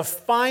 the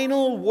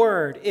final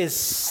word is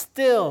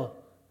still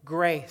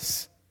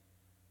grace.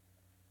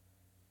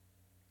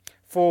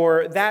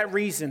 For that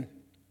reason,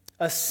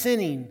 a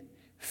sinning,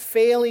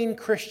 failing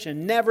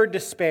Christian never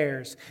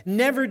despairs,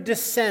 never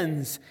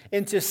descends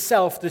into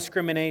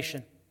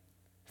self-discrimination.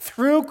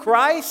 Through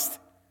Christ,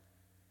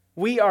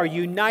 we are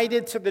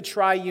united to the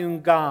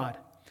triune God,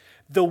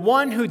 the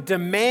one who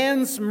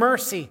demands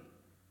mercy,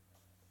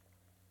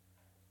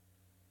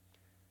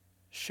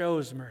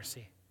 shows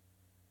mercy.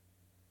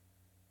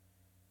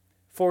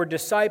 For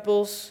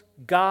disciples,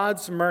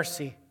 God's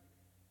mercy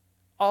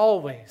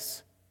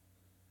always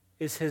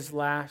is his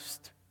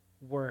last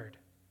word.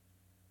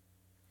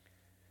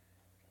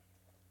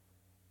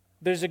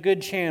 There's a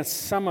good chance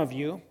some of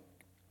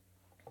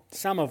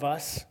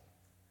us,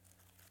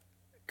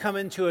 come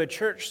into a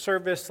church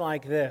service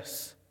like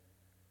this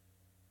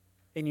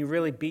and you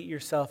really beat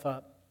yourself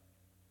up.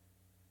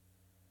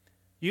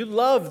 You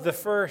love the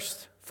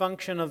first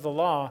function of the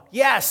law.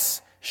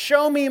 Yes,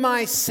 show me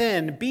my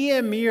sin. Be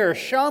a mirror.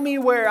 Show me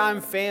where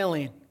I'm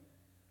failing.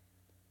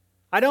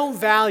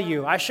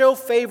 I show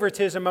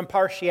favoritism and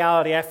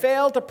partiality. I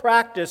fail to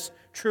practice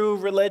true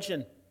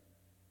religion.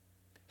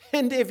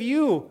 And if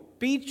you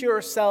beat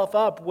yourself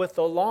up with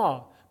the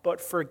law,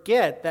 but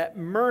forget that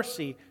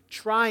mercy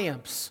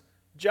triumphs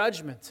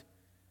judgment,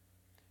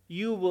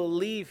 you will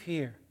leave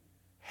here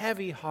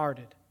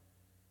heavy-hearted,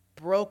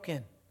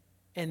 broken,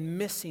 and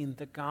missing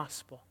the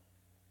gospel.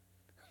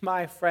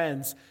 My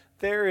friends,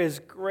 there is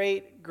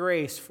great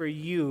grace for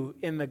you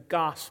in the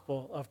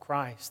gospel of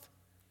Christ.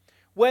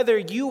 Whether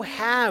you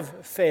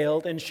have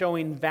failed in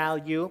showing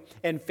value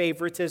and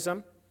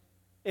favoritism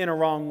in a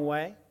wrong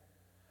way,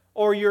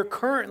 or you're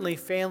currently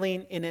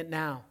failing in it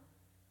now,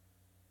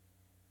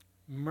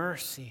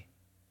 mercy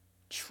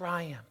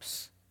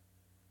triumphs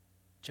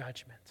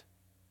judgment.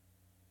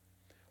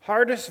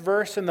 Hardest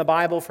verse in the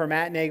Bible for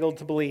Matt Nagel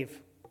to believe,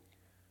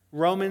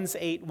 Romans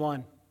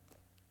 8:1.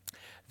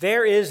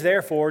 There is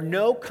therefore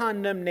no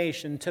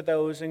condemnation to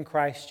those in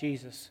Christ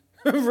Jesus.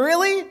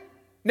 Really?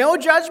 No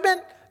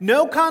judgment?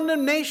 No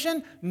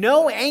condemnation?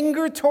 No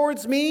anger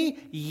towards me?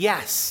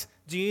 Yes.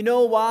 Do you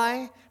know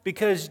why?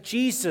 Because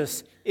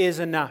Jesus is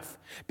enough.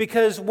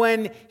 Because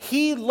when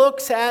he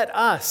looks at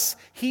us,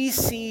 he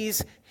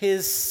sees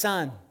his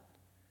Son.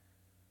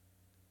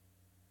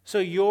 So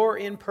your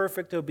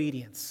imperfect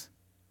obedience,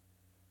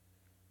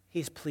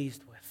 he's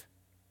pleased with.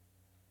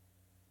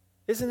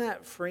 Isn't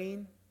that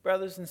freeing,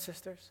 brothers and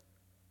sisters?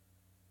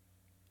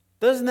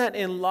 Doesn't that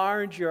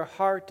enlarge your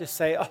heart to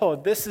say, oh,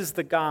 this is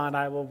the God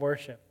I will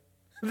worship.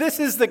 This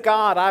is the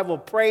God I will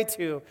pray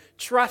to,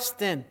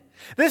 trust in.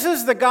 This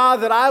is the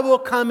God that I will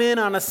come in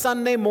on a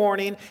Sunday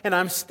morning and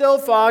I'm still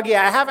foggy.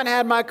 I haven't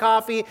had my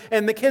coffee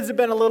and the kids have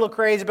been a little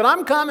crazy, but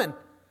I'm coming.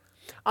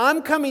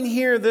 I'm coming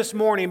here this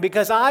morning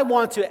because I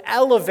want to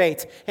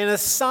elevate and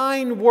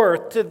assign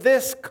worth to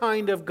this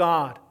kind of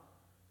God.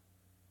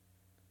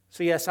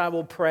 So yes, I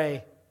will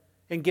pray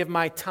and give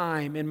my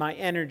time and my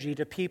energy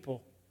to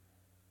people.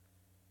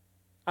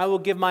 I will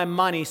give my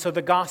money so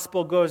the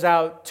gospel goes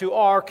out to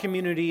our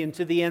community and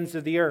to the ends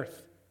of the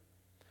earth.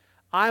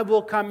 I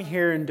will come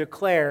here and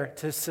declare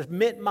to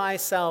submit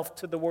myself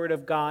to the Word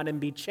of God and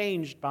be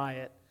changed by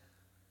it.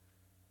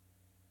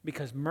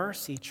 Because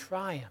mercy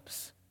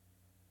triumphs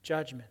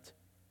judgment.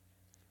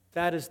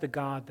 That is the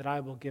God that I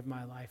will give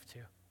my life to.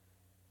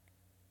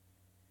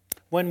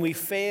 When we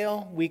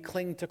fail, we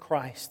cling to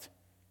Christ.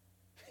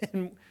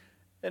 And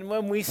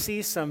when we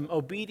see some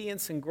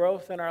obedience and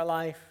growth in our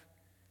life,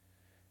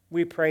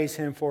 we praise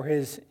him for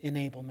his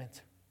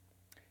enablement.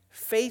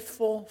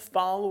 Faithful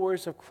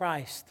followers of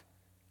Christ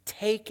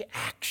take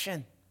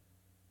action.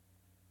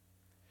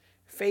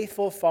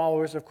 Faithful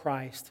followers of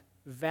Christ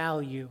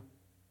value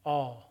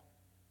all.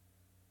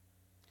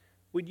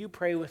 Would you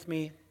pray with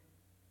me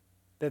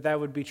that that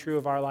would be true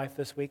of our life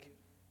this week?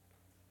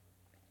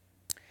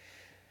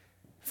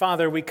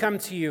 Father, we come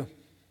to you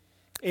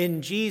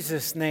in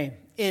Jesus' name,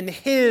 in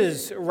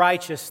His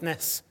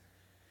righteousness,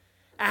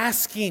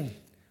 asking,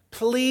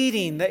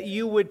 pleading that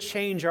you would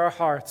change our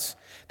hearts,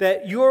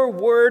 that your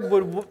word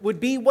would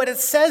be what it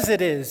says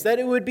it is, that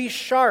it would be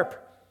sharp,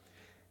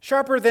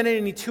 sharper than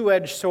any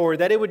two-edged sword,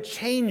 that it would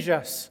change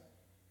us,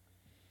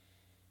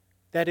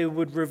 that it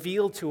would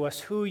reveal to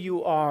us who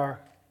you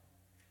are,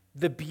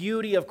 the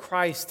beauty of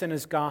Christ and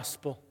His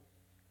gospel,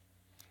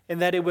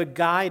 and that it would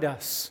guide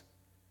us,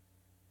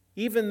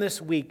 even this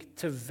week,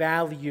 to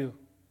value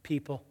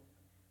people,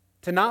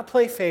 to not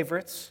play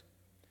favorites,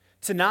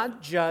 to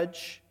not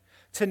judge,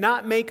 to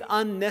not make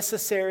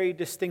unnecessary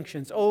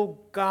distinctions. Oh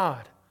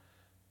God,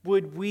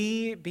 would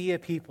we be a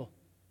people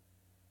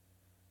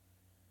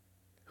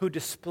who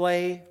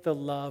display the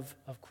love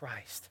of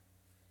Christ?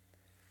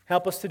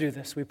 Help us to do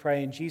this, we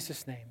pray in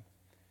Jesus' name.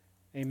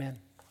 Amen.